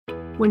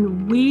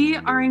When we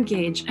are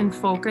engaged and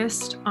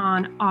focused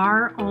on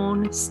our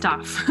own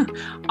stuff,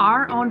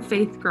 our own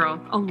faith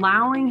growth,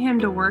 allowing Him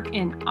to work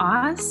in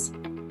us,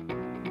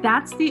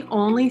 that's the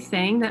only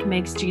thing that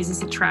makes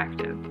Jesus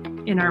attractive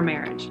in our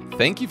marriage.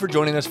 Thank you for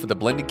joining us for the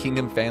Blended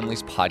Kingdom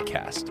Families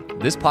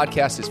podcast. This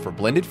podcast is for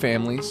blended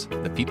families,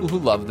 the people who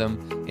love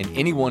them, and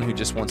anyone who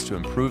just wants to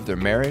improve their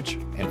marriage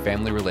and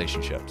family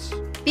relationships.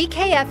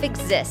 BKF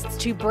exists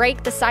to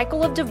break the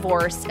cycle of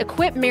divorce,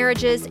 equip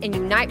marriages, and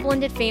unite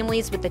blended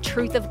families with the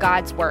truth of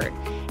God's Word.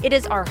 It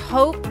is our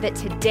hope that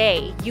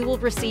today you will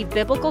receive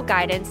biblical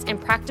guidance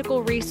and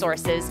practical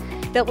resources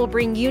that will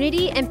bring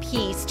unity and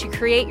peace to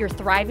create your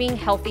thriving,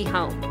 healthy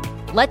home.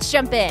 Let's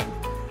jump in.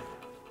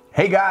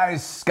 Hey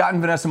guys, Scott and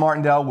Vanessa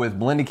Martindale with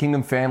Blended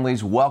Kingdom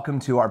Families. Welcome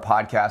to our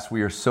podcast.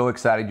 We are so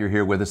excited you're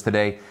here with us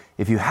today.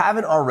 If you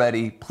haven't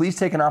already, please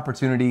take an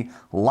opportunity,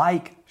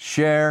 like,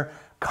 share,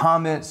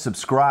 comment,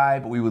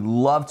 subscribe. We would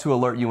love to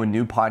alert you when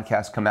new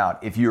podcasts come out.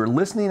 If you're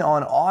listening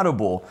on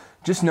Audible,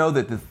 just know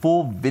that the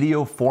full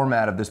video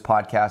format of this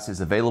podcast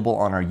is available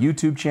on our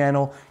YouTube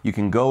channel. You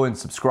can go and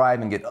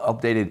subscribe and get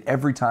updated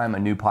every time a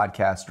new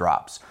podcast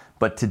drops.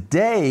 But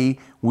today,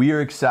 we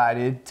are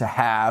excited to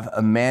have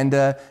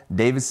Amanda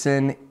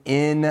Davidson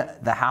in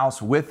the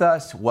house with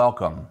us.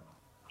 Welcome.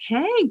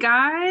 Hey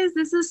guys,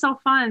 this is so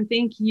fun.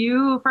 Thank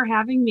you for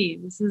having me.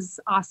 This is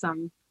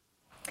awesome.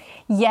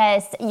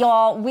 Yes,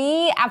 y'all,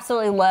 we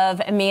absolutely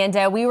love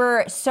Amanda. We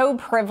were so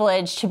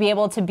privileged to be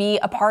able to be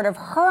a part of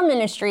her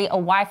ministry, A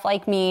Wife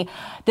Like Me,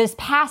 this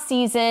past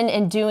season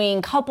and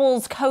doing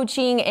couples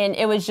coaching, and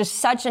it was just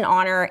such an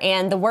honor,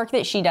 and the work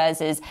that she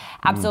does is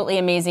absolutely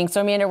amazing.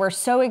 So Amanda, we're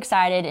so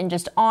excited and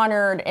just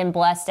honored and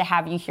blessed to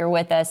have you here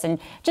with us and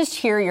just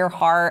hear your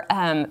heart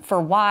for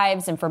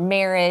wives and for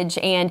marriage.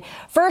 And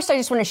first, I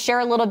just want to share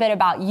a little bit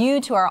about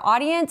you to our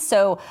audience.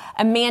 So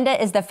Amanda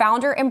is the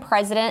founder and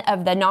president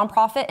of the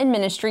nonprofit and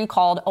ministry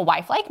called A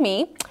Wife Like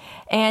Me.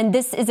 And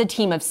this is a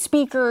team of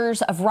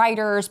speakers, of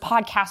writers,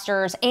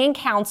 podcasters, and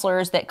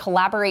counselors that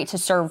collaborate to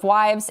serve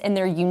wives in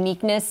their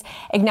uniqueness,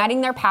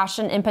 igniting their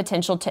passion and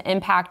potential to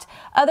impact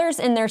others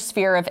in their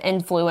sphere of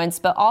influence,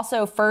 but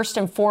also first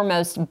and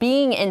foremost,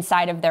 being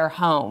inside of their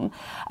home.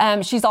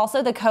 She's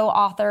also the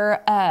co-author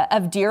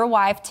of Dear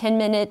Wife,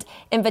 10-Minute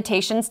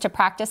Invitations to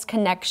Practice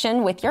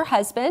Connection with Your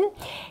Husband.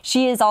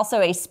 She is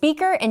also a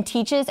speaker and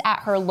teaches at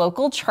her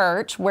local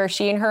church where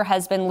she and her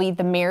husband lead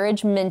the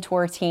marriage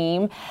mentor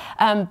team.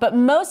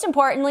 But most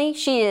importantly,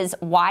 she is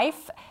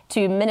wife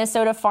to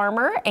Minnesota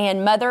farmer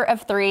and mother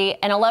of 3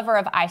 and a lover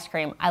of ice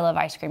cream. I love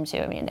ice cream too,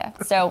 Amanda.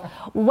 So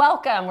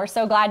welcome. We're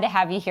so glad to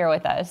have you here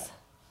with us.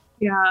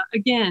 Yeah,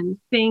 again,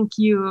 thank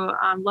you.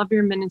 Love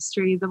your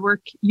ministry. The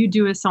work you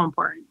do is so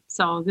important.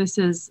 So it's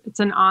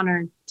an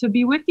honor to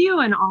be with you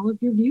and all of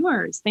your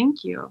viewers.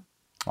 Thank you.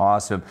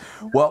 Awesome.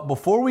 Well,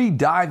 before we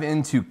dive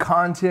into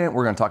content,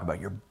 we're going to talk about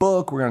your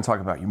book. We're going to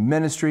talk about your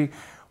ministry.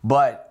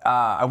 But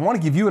I want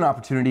to give you an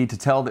opportunity to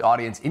tell the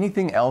audience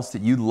anything else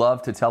that you'd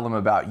love to tell them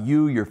about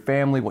you, your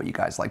family, what you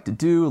guys like to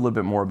do, a little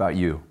bit more about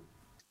you.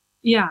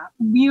 Yeah,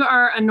 we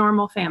are a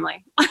normal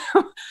family.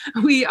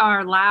 We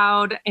are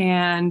loud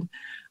and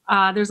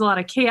there's a lot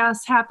of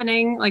chaos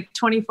happening like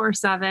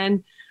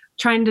 24/7,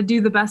 trying to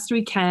do the best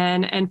we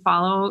can and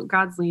follow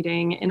God's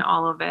leading in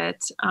all of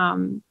it.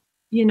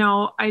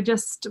 I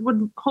just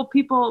would hope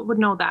people would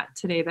know that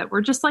today, that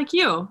we're just like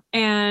you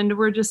and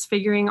we're just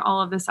figuring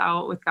all of this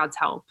out with God's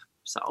help.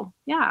 So,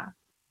 yeah.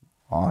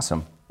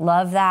 Awesome.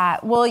 Love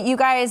that. Well, you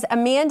guys,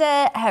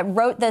 Amanda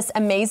wrote this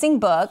amazing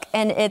book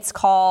and it's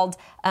called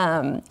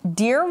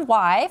Dear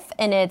Wife,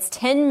 and it's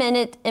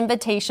 10-minute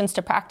invitations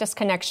to practice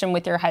connection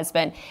with your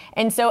husband.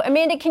 And so,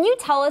 Amanda, can you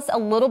tell us a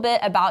little bit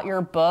about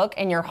your book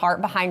and your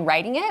heart behind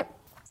writing it?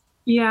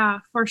 Yeah,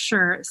 for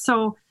sure.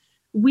 So,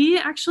 we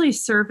actually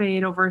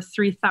surveyed over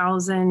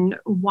 3,000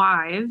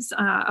 wives,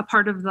 a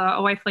part of the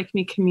A Wife Like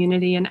Me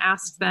community, and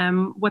asked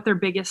them what their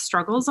biggest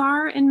struggles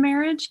are in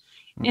marriage.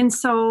 And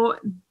so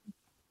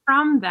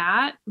from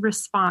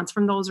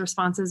those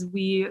responses,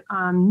 we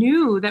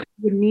knew that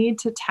we would need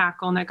to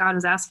tackle, and that God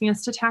was asking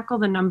us to tackle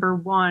the number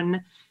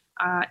one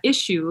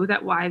issue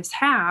that wives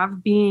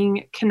have,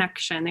 being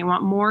connection. They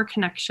want more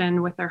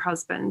connection with their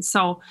husbands.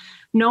 So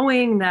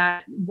knowing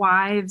that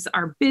wives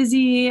are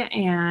busy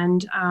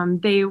and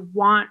they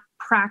want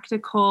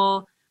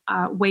practical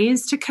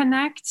ways to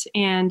connect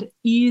and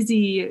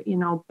easy,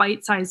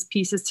 bite-sized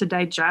pieces to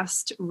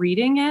digest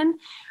reading in,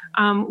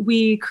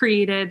 we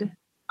created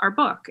our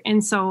book.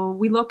 And so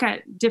we look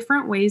at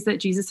different ways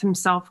that Jesus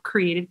himself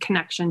created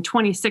connection,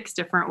 26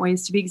 different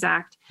ways to be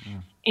exact.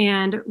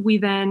 And we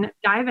then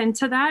dive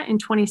into that in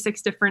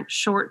 26 different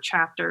short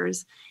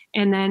chapters.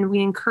 And then we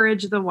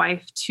encourage the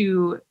wife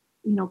to,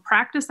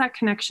 practice that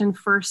connection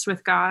first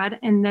with God.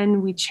 And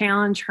then we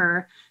challenge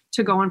her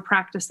to go and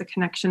practice the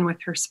connection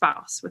with her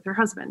spouse, with her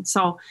husband.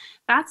 So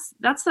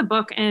that's the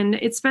book. And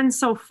it's been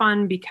so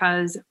fun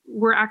because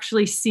we're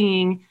actually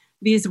seeing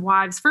these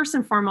wives, first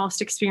and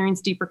foremost,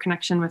 experience deeper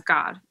connection with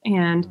God.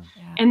 And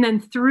then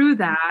through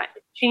that,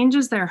 it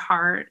changes their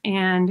heart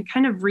and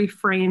kind of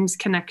reframes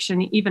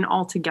connection even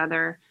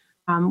altogether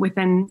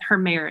within her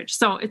marriage.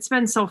 So it's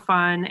been so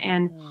fun.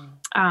 And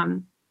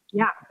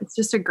it's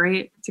just a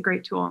great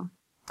tool.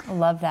 I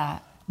love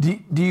that.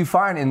 Do you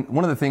find, and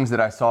one of the things that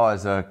I saw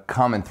as a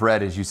common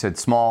thread is you said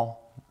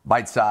small,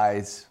 bite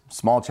size,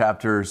 small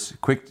chapters,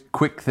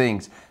 quick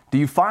things. Do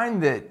you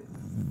find that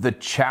the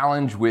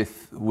challenge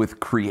with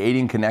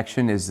creating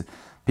connection is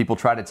people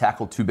try to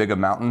tackle too big a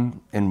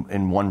mountain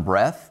in one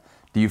breath?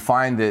 Do you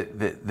find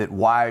that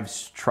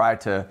wives try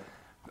to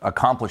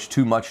accomplish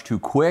too much too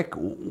quick?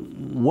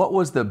 What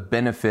was the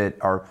benefit,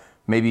 or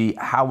maybe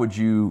how would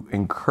you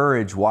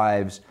encourage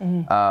wives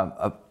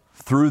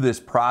through this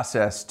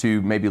process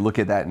to maybe look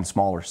at that in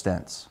smaller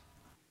stints?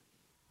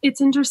 It's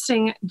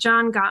interesting.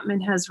 John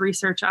Gottman has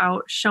research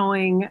out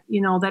showing,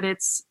 that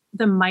it's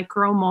the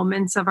micro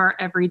moments of our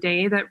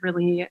everyday that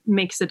really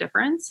makes a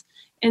difference.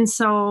 And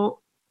so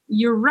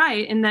you're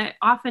right in that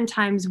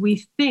oftentimes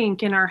we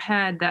think in our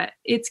head that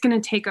it's going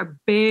to take a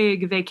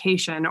big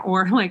vacation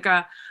or like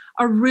a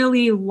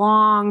really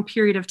long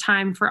period of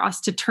time for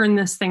us to turn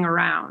this thing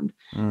around.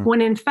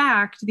 When in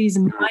fact, these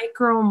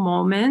micro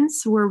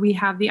moments where we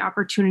have the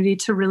opportunity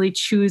to really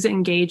choose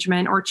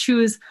engagement or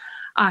choose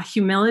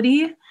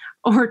humility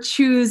or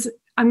choose,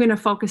 I'm going to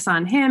focus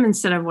on him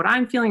instead of what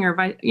I'm feeling, or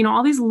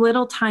all these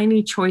little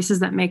tiny choices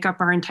that make up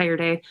our entire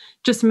day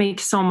just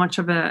make so much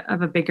of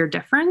a bigger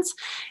difference.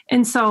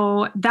 And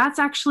so that's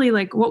actually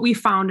like what we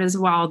found as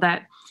well,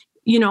 that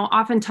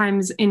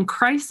oftentimes in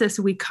crisis,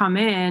 we come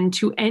in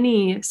to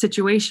any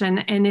situation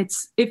and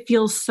it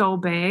feels so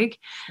big,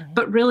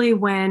 but really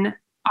when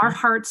our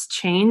hearts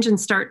change and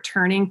start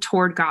turning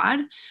toward God,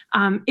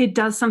 it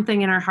does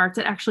something in our hearts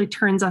that actually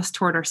turns us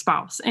toward our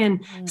spouse.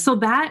 And so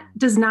that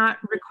does not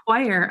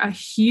require a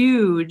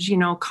huge,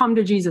 come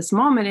to Jesus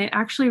moment. It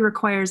actually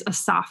requires a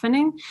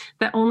softening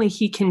that only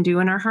he can do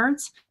in our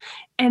hearts.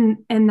 And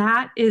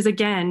that is,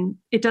 again,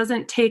 it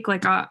doesn't take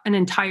like an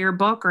entire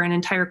book or an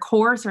entire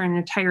course or an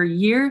entire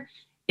year.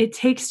 It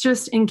takes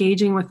just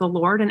engaging with the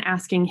Lord and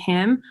asking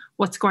him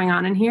what's going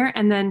on in here.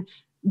 And then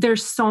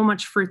there's so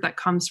much fruit that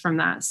comes from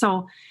that.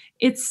 So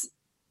it's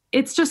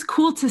just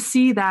cool to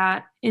see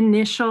that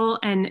initial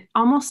and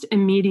almost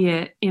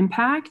immediate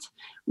impact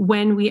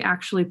when we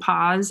actually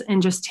pause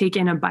and just take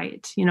in a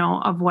bite,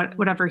 of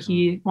whatever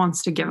he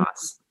wants to give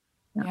us.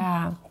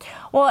 Yeah.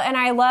 Well,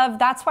 and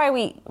that's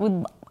why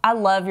I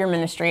love your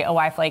ministry, A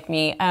Wife Like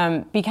Me,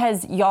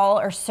 because y'all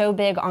are so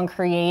big on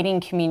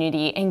creating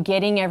community and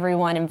getting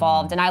everyone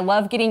involved. And I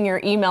love getting your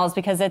emails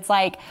because it's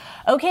like,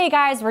 okay,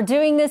 guys, we're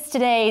doing this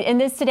today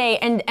and this today.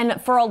 And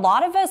for a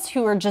lot of us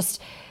who are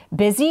just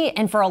busy,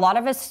 and for a lot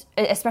of us,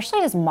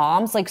 especially as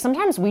moms, like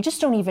sometimes we just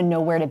don't even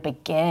know where to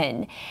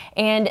begin.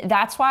 And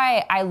that's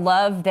why I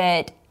love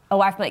that A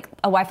Wife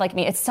Like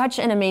Me. It's such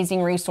an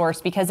amazing resource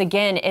because,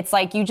 again, it's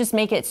like you just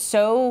make it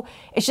so,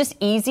 it's just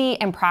easy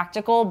and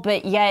practical,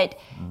 but yet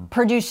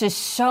produces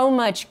so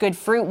much good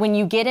fruit when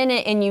you get in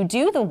it and you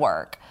do the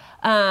work.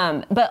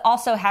 But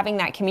also having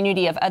that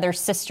community of other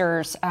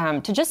sisters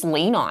to just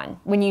lean on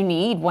when you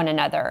need one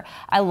another.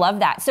 I love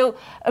that. So,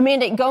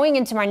 Amanda, going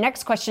into my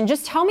next question,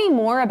 just tell me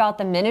more about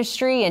the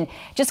ministry and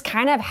just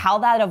kind of how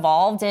that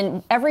evolved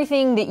and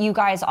everything that you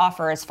guys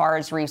offer as far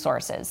as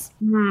resources.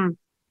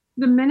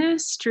 The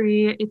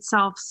ministry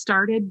itself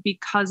started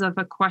because of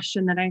a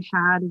question that I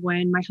had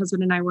when my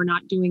husband and I were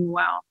not doing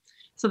well.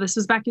 So this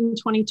was back in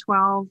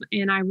 2012,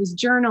 and I was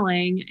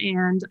journaling,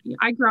 and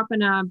I grew up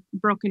in a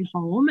broken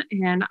home,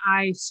 and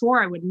I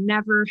swore I would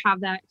never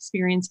have that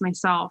experience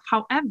myself.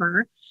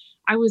 However,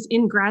 I was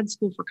in grad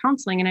school for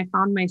counseling, and I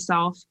found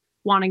myself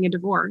wanting a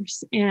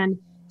divorce. And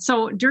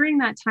so during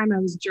that time, I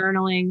was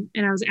journaling,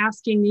 and I was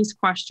asking these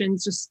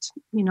questions just,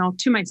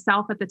 to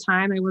myself at the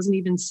time. I wasn't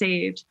even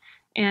saved.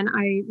 And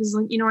I was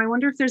like, I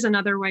wonder if there's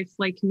another wife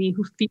like me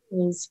who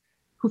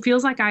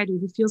feels like I do,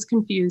 who feels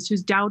confused,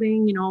 who's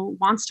doubting,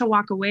 wants to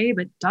walk away,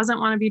 but doesn't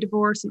want to be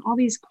divorced, and all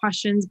these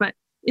questions, but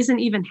isn't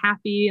even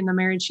happy in the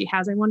marriage she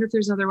has. I wonder if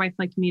there's another wife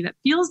like me that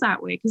feels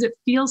that way, because it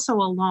feels so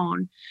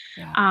alone.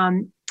 Yeah.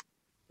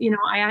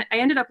 I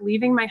ended up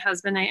leaving my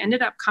husband. I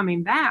ended up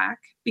coming back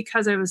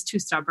because I was too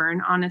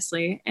stubborn,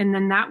 honestly. And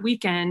then that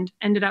weekend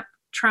ended up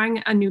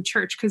trying a new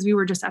church because we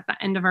were just at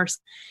the end of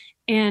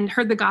and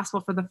heard the gospel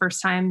for the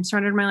first time,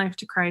 surrendered my life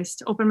to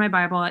Christ, opened my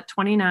Bible at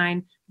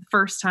 29, the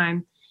first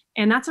time.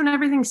 And that's when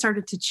everything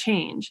started to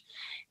change.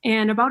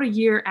 And about a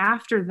year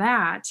after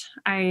that,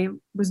 I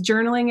was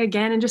journaling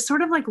again and just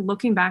sort of like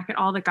looking back at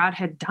all that God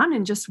had done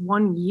in just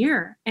 1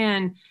 year,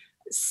 and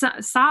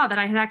saw that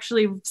I had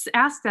actually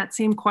asked that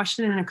same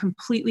question in a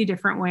completely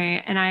different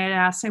way. And I had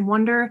asked, I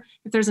wonder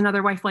if there's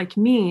another wife like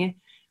me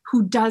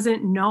who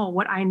doesn't know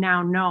what I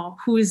now know,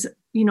 who's,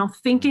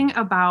 thinking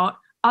about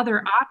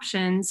other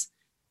options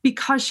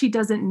because she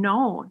doesn't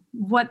know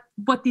what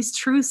these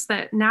truths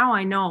that now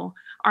I know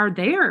are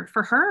there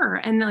for her.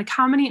 And like,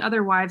 how many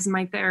other wives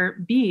might there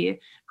be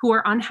who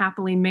are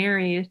unhappily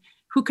married,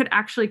 who could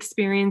actually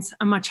experience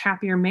a much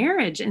happier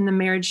marriage in the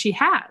marriage she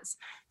has?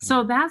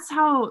 So that's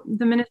how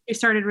the ministry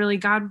started. Really,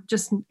 God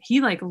he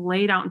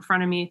laid out in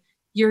front of me,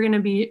 you're going to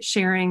be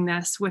sharing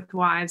this with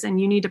wives,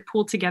 and you need to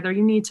pull together.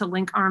 You need to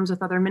link arms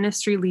with other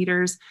ministry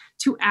leaders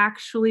to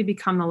actually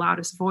become the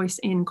loudest voice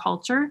in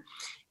culture.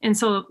 And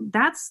so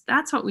that's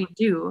what we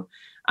do.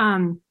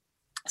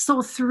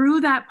 So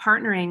through that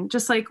partnering,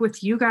 just like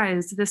with you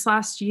guys this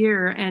last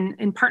year,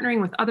 and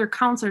partnering with other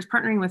counselors,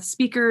 partnering with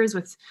speakers,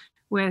 with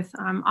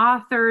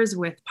authors,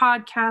 with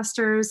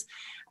podcasters,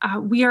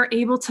 we are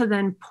able to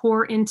then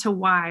pour into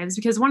wives,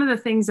 because one of the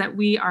things that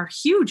we are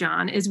huge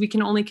on is we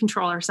can only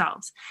control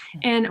ourselves.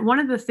 And one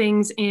of the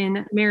things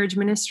in marriage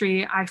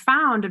ministry I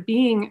found,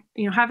 being,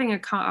 having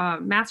a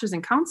master's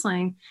in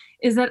counseling,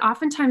 is that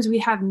oftentimes we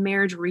have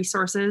marriage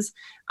resources,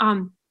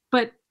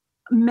 but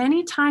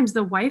many times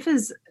the wife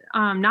is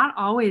not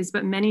always,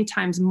 but many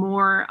times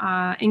more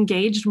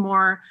engaged,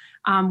 more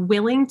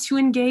willing to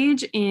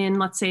engage in,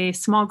 let's say,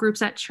 small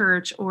groups at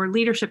church or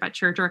leadership at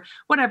church or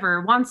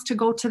whatever, wants to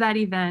go to that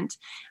event.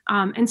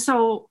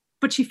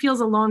 But she feels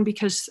alone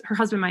because her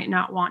husband might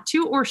not want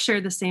to or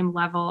share the same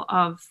level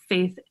of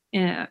faith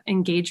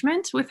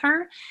engagement with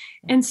her.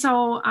 And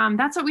so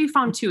that's what we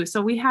found too. So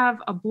we have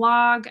a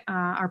blog,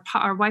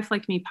 our Wife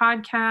Like Me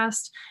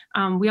podcast.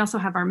 We also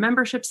have our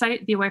membership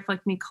site, the Wife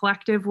Like Me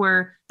Collective,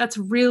 where that's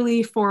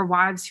really for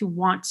wives who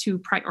want to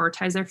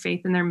prioritize their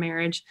faith in their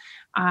marriage,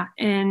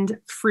 and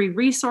free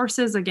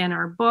resources, again,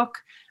 our book.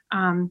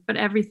 But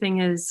everything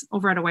is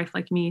over at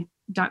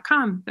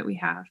awifelikeme.com that we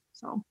have.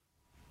 So.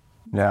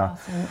 Yeah.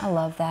 Awesome. I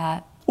love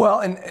that.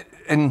 Well,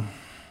 and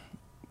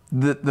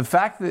the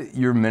fact that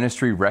your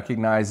ministry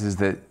recognizes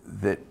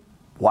that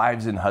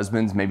wives and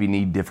husbands maybe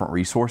need different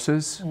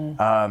resources,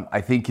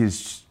 I think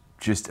is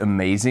just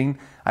amazing.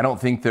 I don't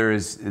think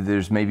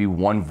there's maybe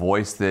one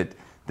voice that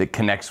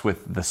connects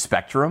with the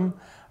spectrum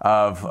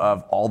of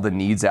all the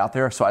needs out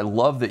there. So I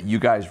love that you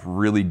guys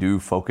really do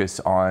focus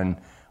on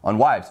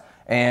wives.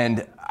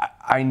 And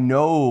I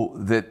know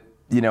that,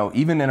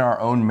 even in our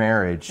own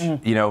marriage,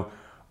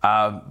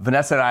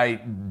 Vanessa and I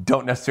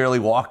don't necessarily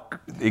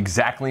walk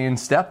exactly in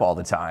step all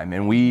the time.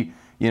 And we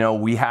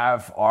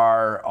have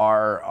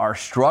our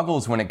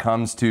struggles when it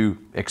comes to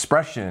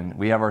expression.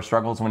 We have our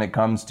struggles when it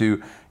comes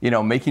to,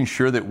 making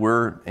sure that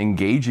we're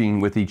engaging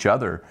with each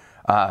other,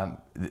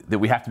 that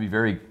we have to be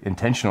very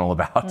intentional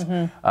about,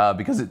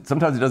 because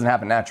sometimes it doesn't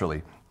happen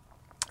naturally.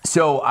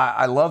 So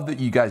I love that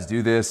you guys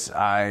do this.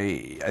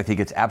 I think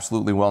it's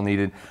absolutely well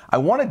needed. I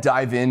want to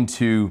dive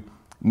into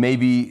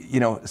maybe,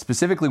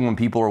 specifically when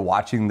people are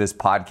watching this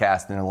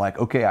podcast and they're like,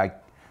 okay,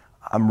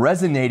 I'm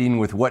resonating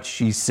with what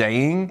she's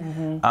saying,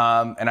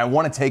 and I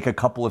want to take a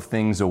couple of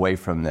things away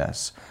from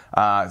this.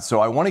 So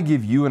I want to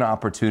give you an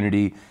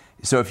opportunity.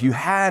 So if you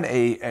had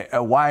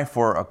a wife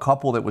or a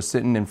couple that was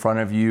sitting in front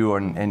of you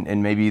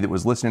and maybe that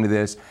was listening to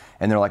this,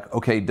 and they're like,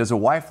 okay, does a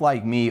wife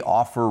like me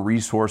offer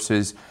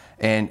resources,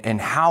 and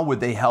how would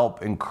they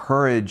help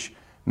encourage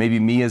maybe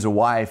me as a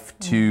wife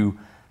to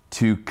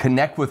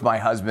connect with my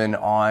husband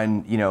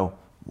on,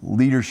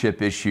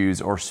 leadership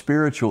issues or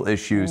spiritual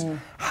issues?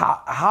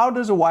 How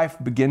does a wife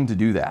begin to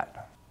do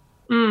that?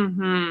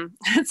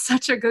 It's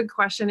such a good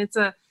question.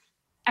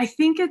 I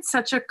think it's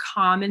such a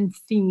common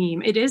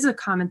theme. It is a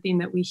common theme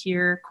that we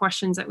hear,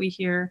 questions that we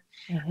hear.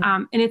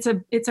 And it's a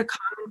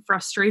common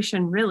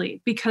frustration,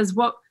 really, because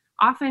what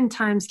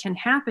oftentimes can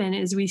happen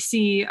is we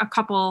see a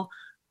couple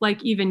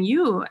like even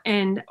you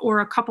or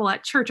a couple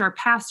at church, our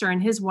pastor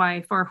and his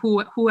wife or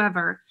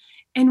whoever.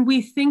 And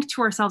we think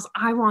to ourselves,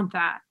 I want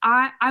that.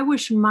 I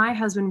wish my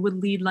husband would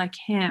lead like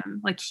him,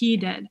 like he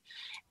did.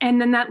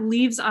 And then that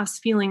leaves us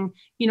feeling,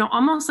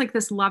 almost like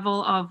this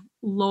level of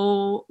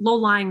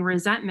low-lying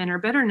resentment or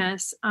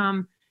bitterness,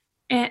 and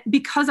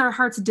because our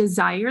hearts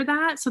desire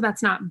that. So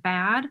that's not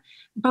bad.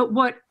 But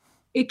what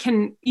it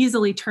can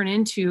easily turn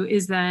into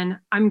is then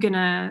I'm going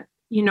to,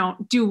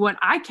 do what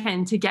I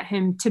can to get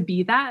him to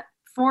be that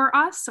for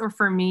us or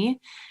for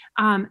me.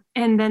 And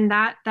then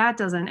that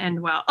doesn't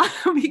end well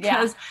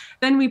because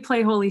then we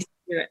play Holy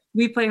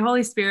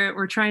Spirit.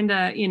 We're trying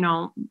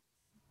to,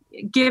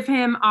 give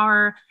him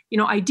our,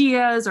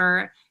 ideas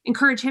or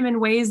encourage him in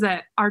ways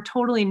that are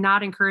totally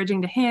not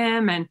encouraging to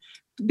him. And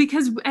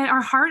because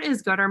our heart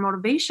is good, our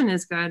motivation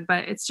is good,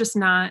 but it's just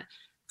not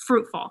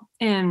fruitful.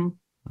 And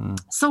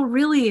so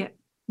really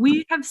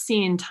we have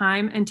seen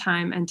time and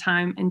time and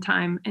time and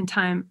time and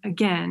time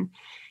again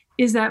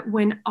is that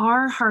when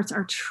our hearts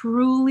are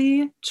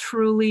truly,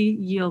 truly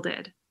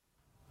yielded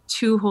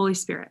to Holy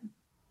Spirit,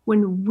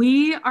 when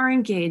we are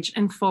engaged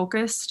and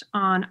focused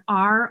on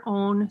our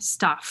own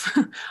stuff,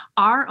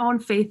 our own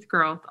faith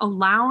growth,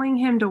 allowing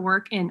him to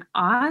work in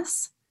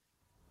us,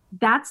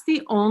 that's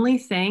the only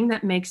thing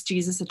that makes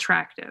Jesus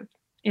attractive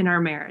in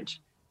our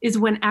marriage, is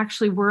when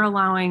actually we're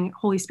allowing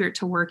Holy Spirit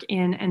to work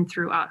in and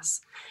through us.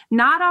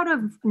 Not out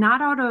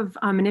of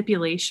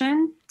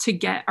manipulation to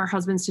get our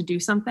husbands to do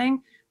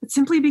something, but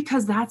simply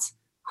because that's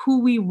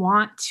who we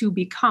want to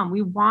become.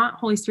 We want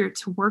Holy Spirit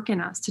to work in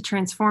us, to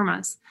transform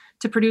us,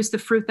 to produce the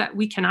fruit that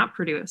we cannot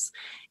produce.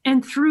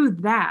 And through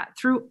that,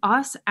 through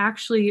us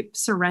actually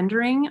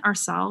surrendering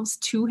ourselves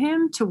to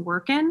him to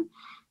work in,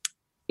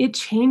 it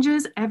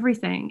changes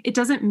everything. It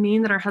doesn't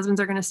mean that our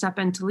husbands are going to step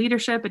into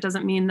leadership. It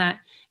doesn't mean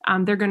that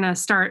they're going to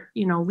start,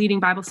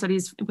 leading Bible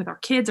studies with our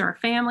kids or our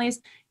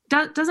families.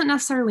 Doesn't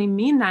necessarily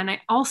mean that. And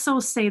I also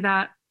say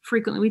that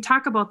frequently. We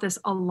talk about this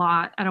a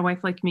lot at A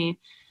Wife Like Me.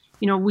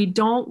 We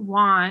don't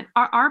want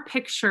our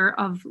picture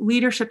of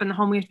leadership in the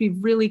home. We have to be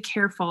really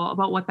careful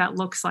about what that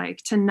looks like,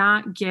 to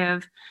not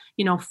give,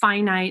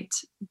 finite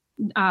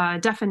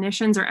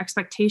definitions or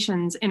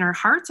expectations in our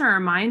hearts or our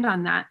mind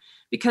on that,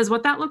 because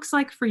what that looks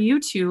like for you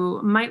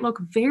two might look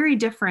very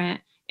different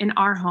in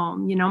our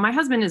home. My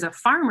husband is a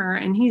farmer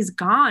and he's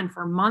gone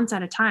for months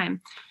at a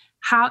time.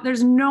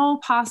 There's no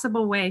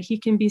possible way he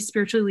can be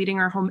spiritually leading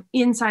our home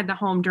inside the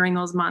home during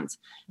those months.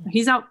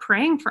 He's out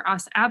praying for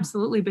us,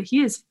 absolutely, but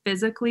he is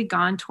physically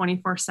gone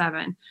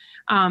 24/7.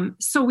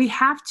 So we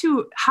have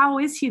to, how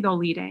is he though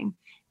leading?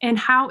 And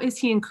how is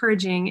he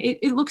encouraging?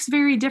 It looks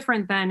very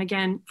different than,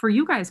 again, for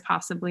you guys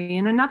possibly,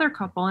 and another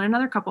couple and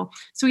another couple.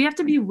 So we have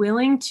to be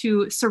willing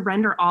to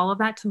surrender all of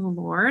that to the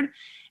Lord.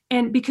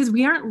 And because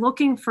we aren't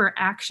looking for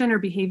action or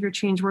behavior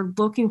change, we're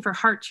looking for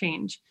heart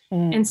change.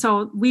 And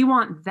so we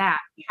want that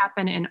to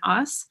happen in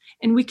us,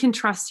 and we can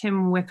trust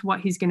him with what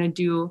he's going to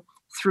do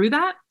through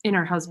that in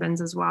our husbands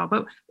as well.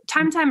 But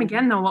time and time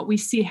again, though, what we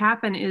see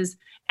happen is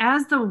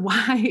as the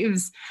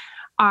wives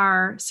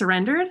are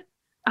surrendered,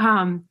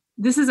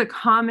 this is a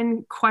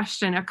common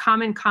question, a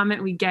common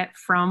comment we get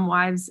from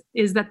wives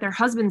is that their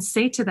husbands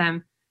say to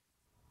them,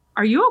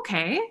 "Are you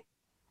okay?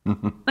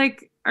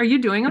 Like, are you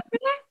doing okay?"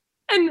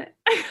 And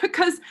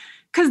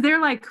because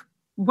they're like,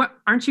 "What,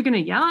 aren't you going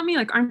to yell at me?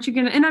 Like, aren't you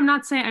going to," and I'm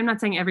not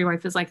saying every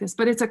wife is like this,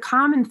 but it's a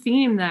common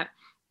theme that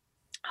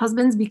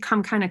husbands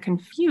become kind of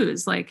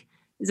confused. Like,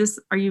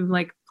 are you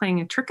like playing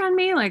a trick on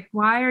me? Like,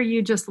 why are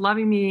you just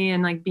loving me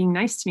and like being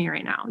nice to me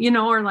right now?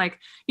 Or like,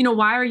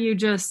 why are you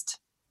just,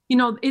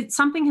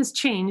 something has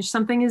changed.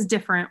 Something is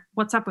different.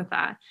 What's up with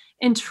that?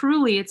 And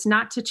truly it's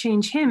not to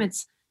change him.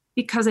 It's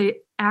because I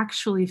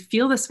actually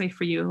feel this way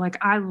for you. Like,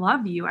 I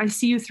love you. I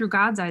see you through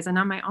God's eyes, and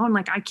on my own,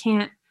 like, I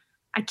can't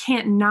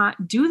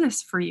not do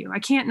this for you. I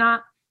can't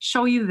not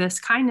show you this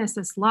kindness,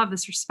 this love,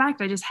 this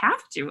respect. I just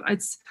have to.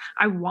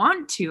 I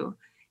want to.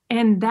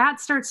 And that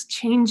starts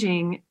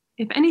changing,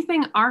 if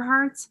anything, our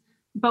hearts,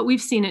 but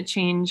we've seen it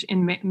change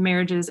in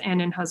marriages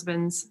and in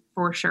husbands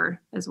for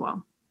sure as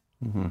well.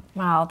 Mm-hmm.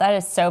 Wow, that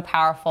is so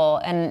powerful.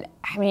 And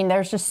I mean,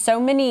 there's just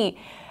so many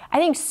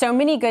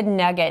good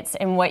nuggets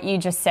in what you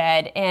just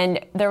said.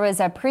 And there was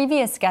a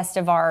previous guest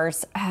of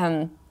ours,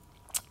 and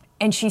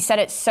she said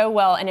it so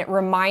well. And it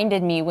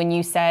reminded me when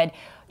you said,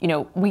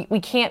 we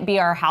can't be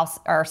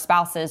our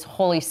spouse's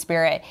Holy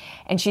Spirit.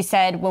 And she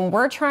said, when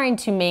we're trying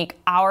to make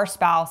our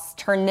spouse,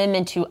 turn them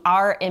into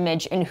our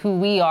image and who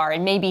we are,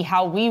 and maybe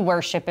how we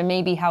worship, and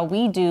maybe how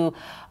we do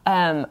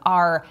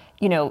our,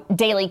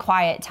 daily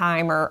quiet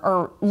time,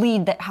 or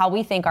lead how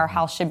we think our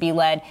house should be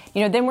led,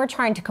 then we're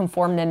trying to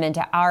conform them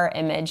into our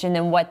image. And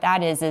then what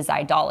that is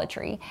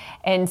idolatry.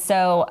 And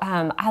so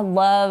I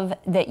love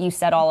that you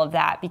said all of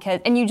that, because,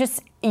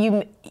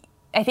 and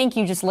I think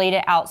you just laid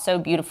it out so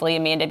beautifully,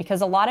 Amanda,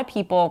 because a lot of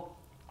people,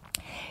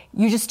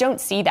 you just don't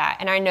see that.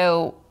 And I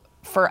know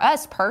for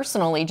us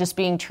personally, just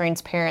being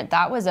transparent,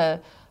 that was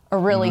a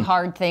really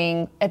hard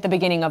thing at the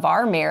beginning of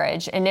our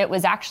marriage. And it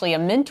was actually a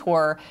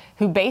mentor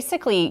who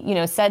basically,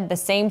 said the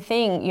same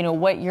thing,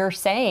 what you're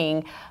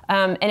saying.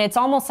 And it's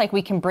almost like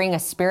we can bring a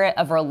spirit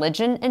of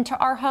religion into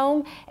our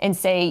home and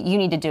say, you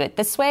need to do it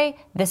this way.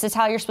 This is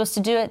how you're supposed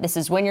to do it. This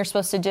is when you're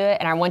supposed to do it.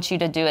 And I want you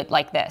to do it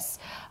like this.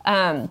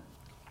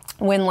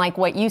 When, like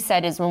what you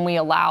said, is when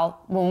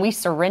we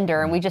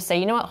surrender and we just say,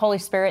 you know what, Holy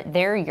Spirit,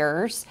 they're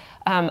yours.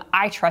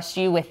 I trust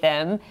you with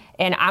them,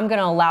 and I'm going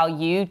to allow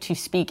you to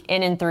speak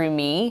in and through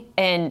me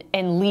and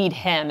lead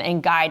him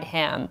and guide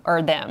him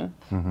or them.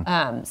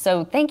 Mm-hmm.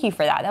 So thank you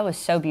for that. That was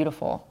so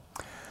beautiful.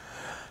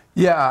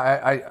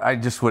 Yeah, I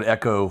just would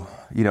echo,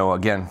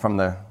 again, from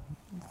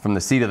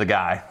the seat of the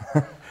guy,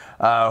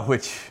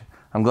 which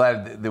I'm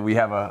glad that we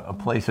have a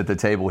place at the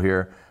table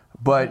here.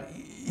 But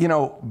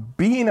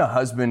being a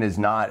husband is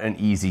not an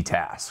easy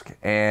task.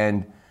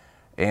 And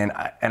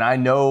I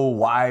know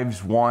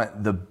wives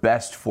want the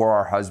best for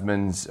our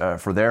husbands,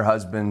 for their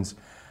husbands.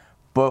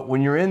 But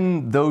when you're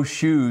in those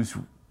shoes,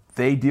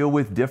 they deal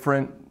with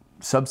different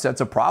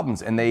subsets of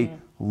problems, and they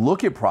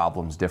look at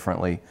problems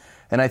differently.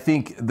 And I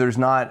think there's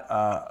not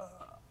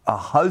a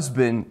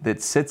husband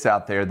that sits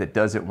out there that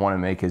doesn't want to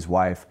make his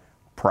wife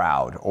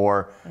proud,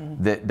 or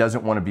that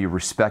doesn't want to be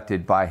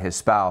respected by his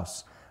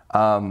spouse.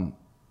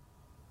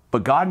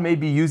 But God may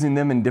be using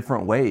them in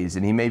different ways,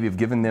 and he may have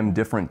given them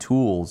different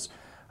tools.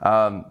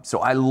 So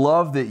I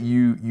love that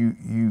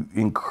you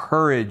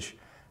encourage,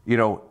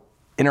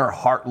 inner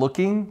heart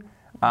looking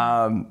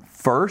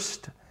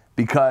first,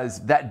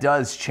 because that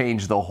does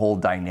change the whole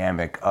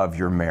dynamic of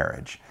your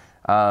marriage.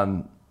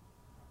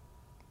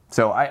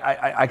 So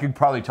I could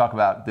probably talk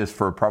about this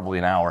for probably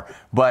an hour,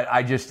 but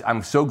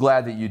I'm so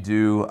glad that you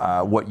do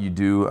what you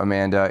do,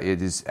 Amanda.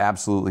 It is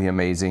absolutely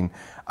amazing.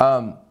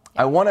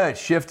 I want to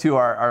shift to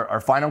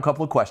our final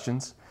couple of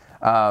questions.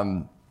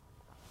 And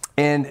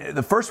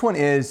the first one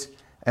is,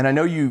 And I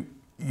know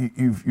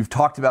you've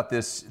talked about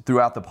this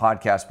throughout the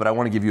podcast, but I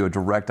want to give you a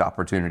direct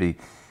opportunity.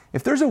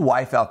 If there's a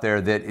wife out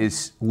there that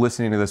is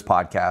listening to this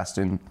podcast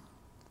and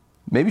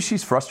maybe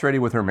she's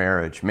frustrated with her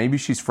marriage, maybe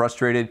she's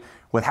frustrated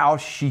with how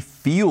she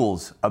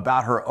feels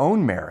about her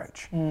own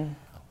marriage,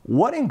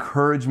 what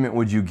encouragement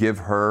would you give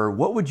her?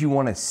 What would you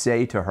want to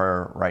say to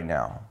her right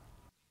now?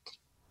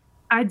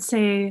 I'd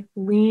say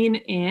lean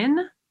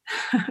in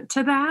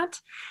to that.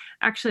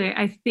 Actually,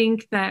 I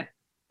think that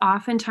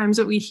oftentimes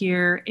what we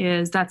hear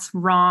is that's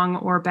wrong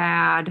or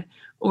bad,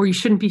 or you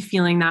shouldn't be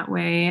feeling that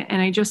way.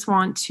 And I just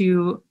want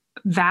to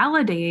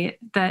validate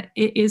that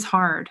it is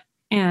hard.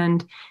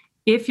 And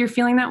if you're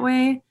feeling that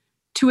way,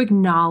 to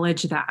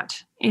acknowledge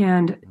that.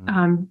 And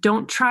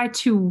don't try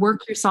to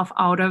work yourself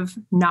out of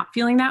not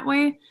feeling that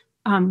way.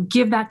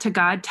 Give that to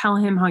God. Tell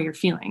him how you're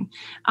feeling.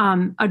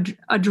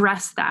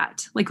 Address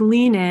that. Like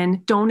lean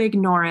in. Don't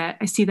ignore it.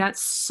 I see that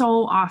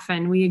so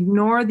often. We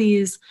ignore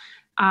these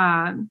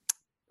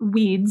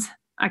weeds.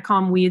 I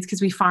call them weeds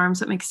because we farm,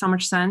 so it makes so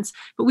much sense.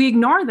 But we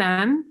ignore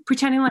them,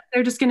 pretending like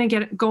they're just going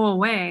to go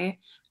away.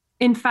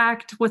 In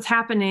fact, what's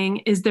happening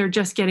is they're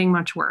just getting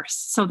much worse.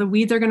 So the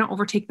weeds are going to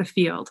overtake the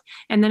field.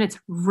 And then it's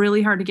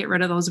really hard to get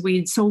rid of those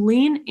weeds. So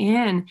lean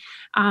in.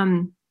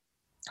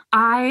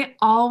 I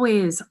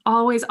always,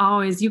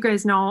 you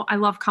guys know I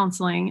love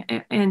counseling.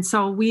 And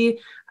so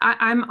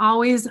I'm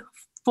always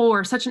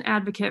such an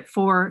advocate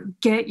for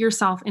get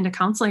yourself into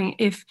counseling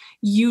if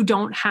you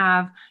don't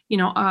have,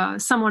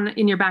 someone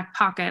in your back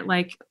pocket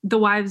like the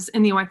wives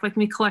in the A Wife Like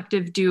Me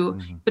Collective do.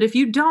 But if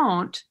you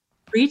don't,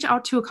 reach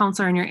out to a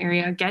counselor in your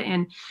area, get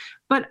in.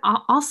 But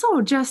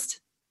also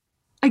just,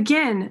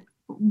 again,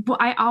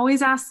 I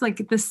always ask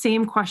like the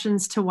same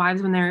questions to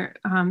wives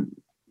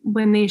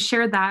when they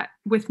share that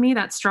with me,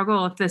 that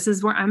struggle, if this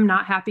is where I'm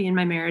not happy in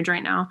my marriage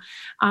right now,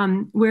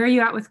 where are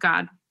you at with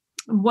God?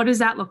 What does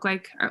that look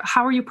like?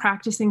 How are you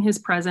practicing his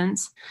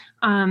presence?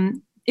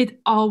 It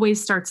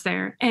always starts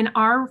there. And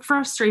our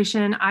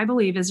frustration, I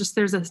believe, is just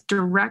there's a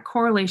direct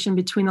correlation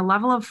between the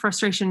level of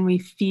frustration we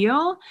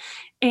feel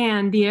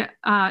and the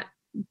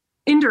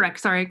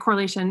indirect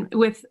correlation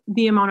with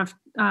the amount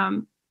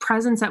of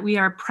presence that we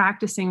are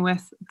practicing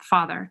with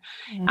Father.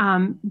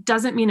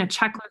 Doesn't mean a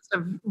checklist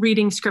of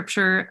reading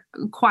scripture.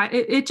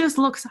 It just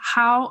looks,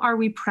 how are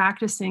we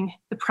practicing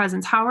the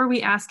presence? How are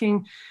we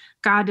asking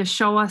God to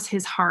show us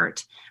his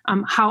heart?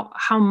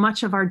 How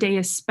much of our day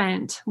is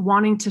spent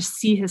wanting to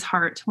see his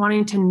heart,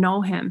 wanting to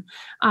know him?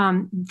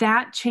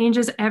 That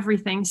changes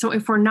everything. So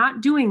if we're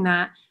not doing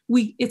that,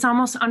 it's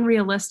almost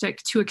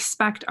unrealistic to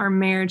expect our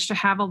marriage to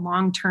have a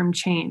long-term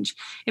change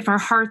if our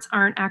hearts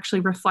aren't actually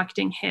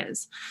reflecting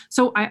his.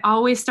 So I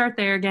always start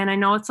there. Again, I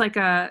know it's like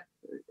a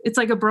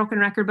broken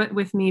record, but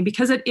with me,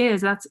 because that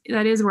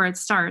is where it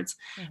starts.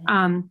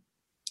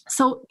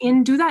 So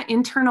do that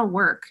internal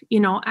work,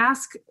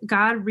 ask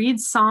God, read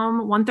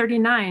Psalm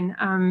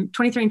 139,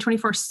 23 and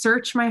 24,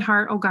 search my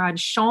heart, oh God,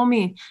 show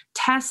me,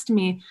 test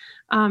me,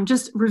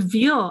 just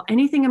reveal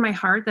anything in my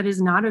heart that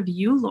is not of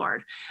you,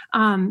 Lord,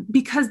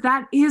 because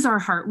that is our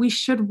heart. We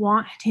should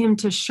want him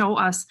to show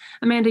us,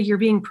 Amanda, you're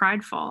being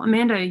prideful.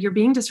 Amanda, you're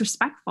being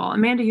disrespectful.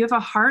 Amanda, you have a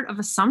heart of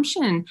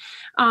assumption,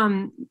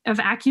 of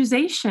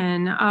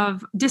accusation,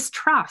 of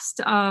distrust,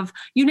 of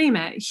you name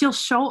it. He'll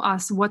show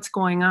us what's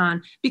going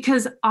on,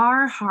 because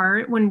our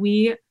heart, when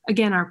we,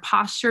 again, are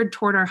postured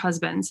toward our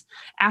husbands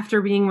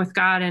after being with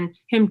God and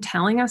him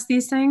telling us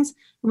these things,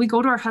 we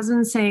go to our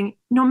husbands saying,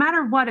 no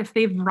matter what, if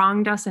they've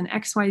wronged us in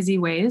XYZ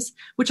ways,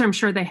 which I'm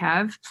sure they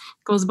have,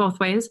 goes both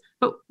ways.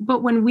 But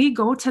when we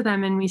go to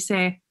them and we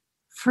say,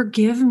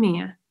 forgive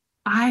me,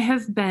 I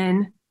have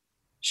been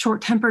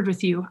short-tempered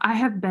with you. I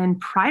have been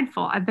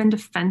prideful. I've been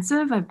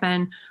defensive. I've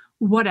been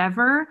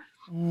whatever.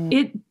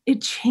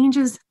 It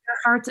changes their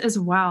hearts as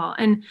well.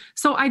 And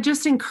so I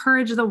just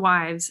encourage the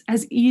wives,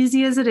 as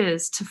easy as it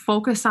is to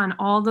focus on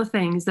all the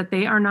things that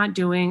they are not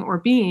doing or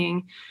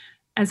being,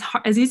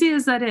 as easy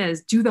as that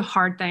is, do the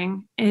hard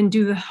thing and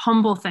do the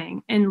humble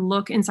thing and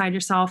look inside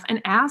yourself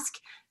and ask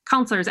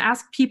counselors,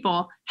 ask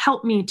people,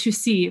 help me to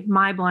see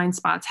my blind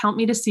spots, help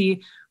me to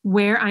see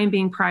where I'm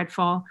being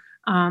prideful.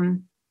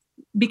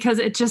 Because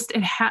it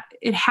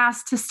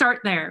has to start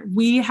there.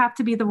 We have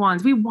to be the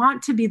ones. We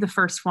want to be the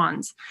first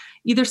ones,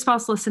 either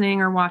spouse listening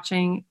or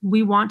watching.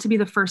 We want to be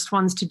the first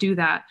ones to do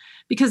that,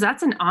 because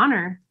that's an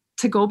honor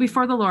to go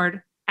before the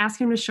Lord, ask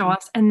him to show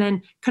us, and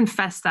then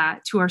confess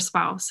that to our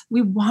spouse.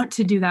 We want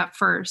to do that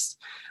first.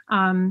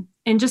 And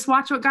just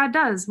watch what God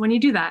does when you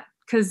do that,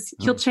 because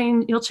he'll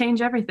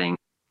change everything.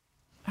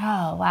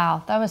 Oh,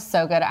 wow. That was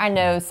so good. I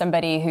know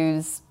somebody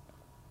who's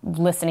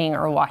listening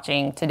or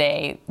watching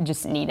today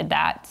just needed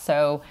that.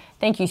 So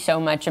thank you so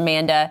much,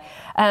 Amanda.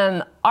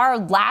 Our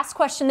last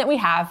question that we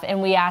have,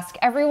 and we ask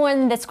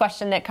everyone this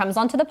question that comes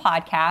onto the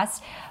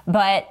podcast,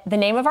 but the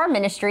name of our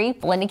ministry,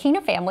 Blended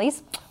Kingdom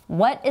Families.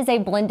 What is a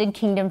blended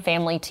kingdom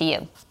family to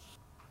you?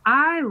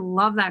 I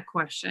love that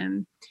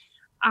question.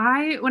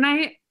 When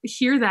I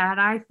hear that,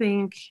 I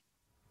think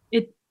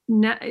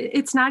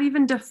it's not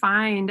even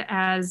defined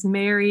as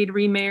married,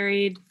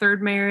 remarried,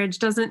 third marriage.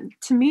 To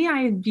me,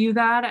 I view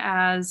that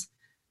as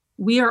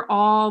we are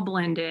all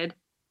blended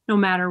no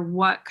matter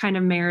what kind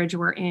of marriage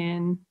we're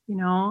in.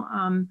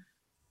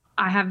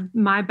 I have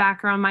my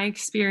background, my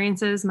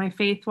experiences, my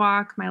faith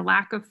walk, my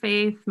lack of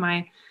faith,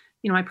 my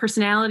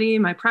personality,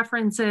 my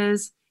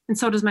preferences, and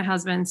so does my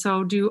husband.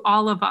 So do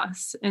all of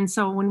us. And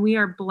so when we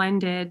are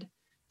blended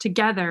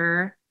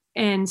together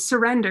and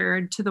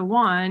surrendered to the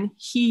one,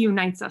 he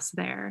unites us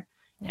there.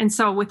 And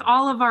so with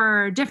all of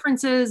our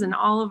differences and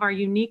all of our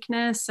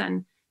uniqueness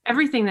and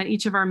everything that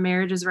each of our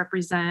marriages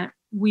represent,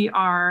 we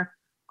are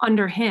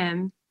under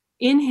him.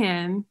 In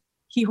him,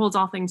 he holds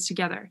all things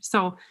together.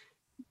 So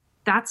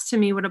that's to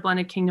me what a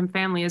blended kingdom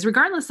family is.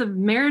 Regardless of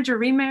marriage or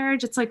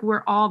remarriage, it's like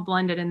we're all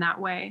blended in that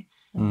way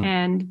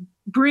and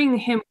bring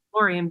him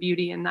glory and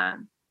beauty in that.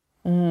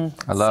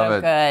 I love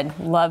it.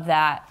 Good. Love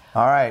that.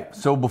 All right.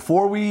 So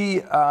before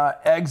we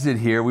exit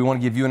here, we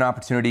want to give you an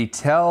opportunity.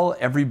 Tell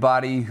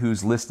everybody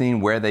who's listening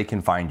where they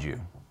can find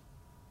you.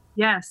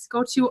 Yes.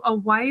 Go to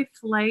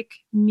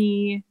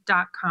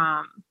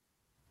awifelikeme.com.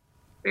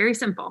 Very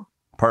simple.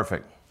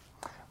 Perfect.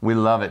 We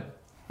love it.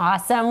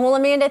 Awesome. Well,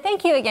 Amanda,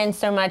 thank you again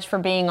so much for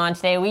being on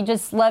today. We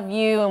just love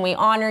you and we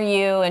honor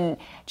you and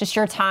just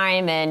your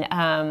time.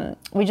 And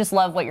we just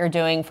love what you're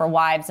doing for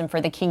wives and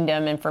for the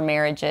kingdom and for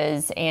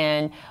marriages.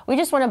 And we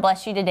just want to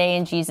bless you today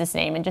in Jesus'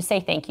 name and just say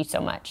thank you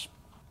so much.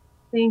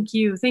 Thank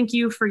you. Thank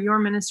you for your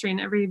ministry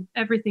and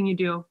everything you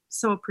do.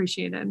 So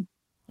appreciated.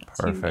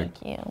 Perfect.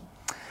 Thank you.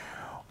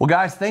 Well,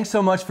 guys, thanks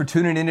so much for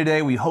tuning in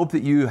today. We hope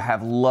that you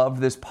have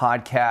loved this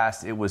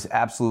podcast. It was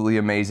absolutely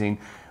amazing.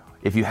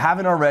 If you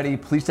haven't already,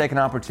 please take an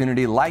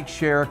opportunity, like,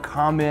 share,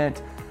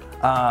 comment,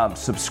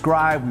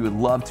 subscribe. We would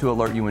love to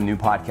alert you when new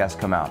podcasts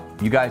come out.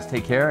 You guys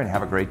take care and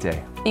have a great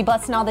day. Be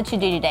blessed in all that you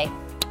do today.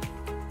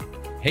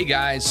 Hey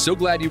guys, so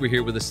glad you were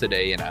here with us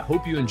today, and I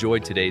hope you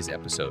enjoyed today's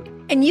episode.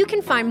 And you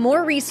can find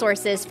more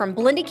resources from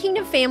Blended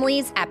Kingdom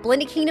Families at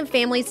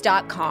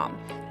blendedkingdomfamilies.com.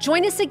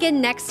 Join us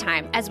again next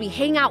time as we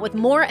hang out with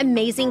more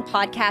amazing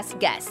podcast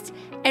guests.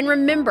 And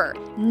remember,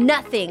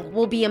 nothing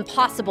will be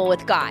impossible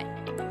with God.